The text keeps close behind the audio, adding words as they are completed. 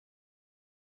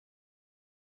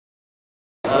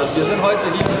Wir sind heute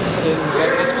hier in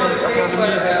Ben Askrens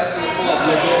Akademie.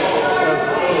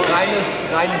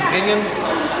 Reines Ringen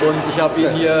und ich habe ihn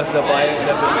hier dabei,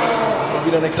 der wird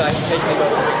wieder eine kleine Technik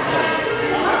auf dem Ring zeigen.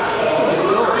 Let's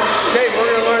go. Okay, we're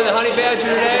going to learn the Honey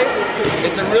Badger today.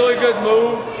 It's a really good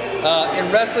move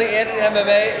in wrestling and in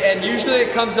MMA, and usually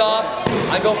it comes off,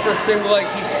 I go for a single leg,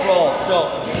 he sprawls.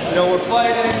 So, you know, we're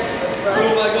fighting,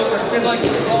 boom, I go for a single leg, he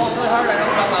sprawls really hard, I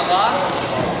don't have my lock.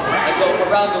 I go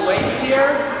around the waist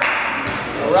here,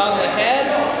 around the head,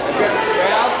 I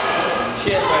grab,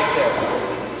 chin right there.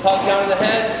 Tuck down the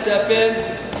head, step in,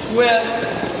 twist,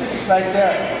 right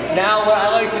there. Now what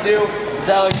I like to do is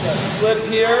I like to slip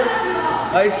here,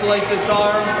 isolate this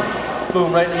arm,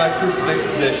 boom, right in my crucifix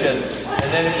position.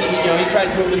 And then if he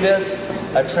tries moving this,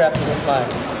 I trap him with my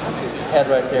head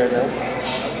right there. Then.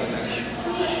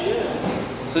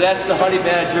 So that's the Honey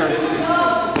Badger.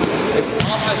 It's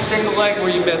off a single leg where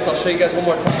you miss. I'll show you guys one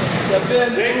more time. Step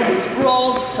in,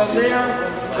 sprawls, come there,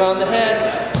 around the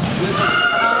head,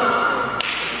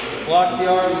 block the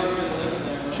arm,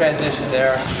 transition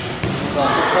there.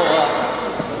 Also pull up,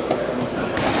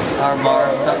 arm,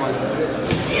 something like that.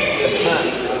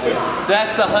 So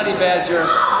that's the Honey Badger,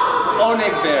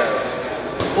 Honig Bear.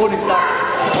 Honig Dachs.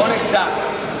 Honig Dachs.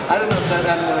 I don't know if that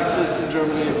animal exists in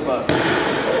Germany, but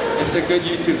it's a good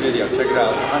YouTube video. Check it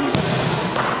out.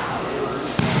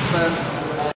 man.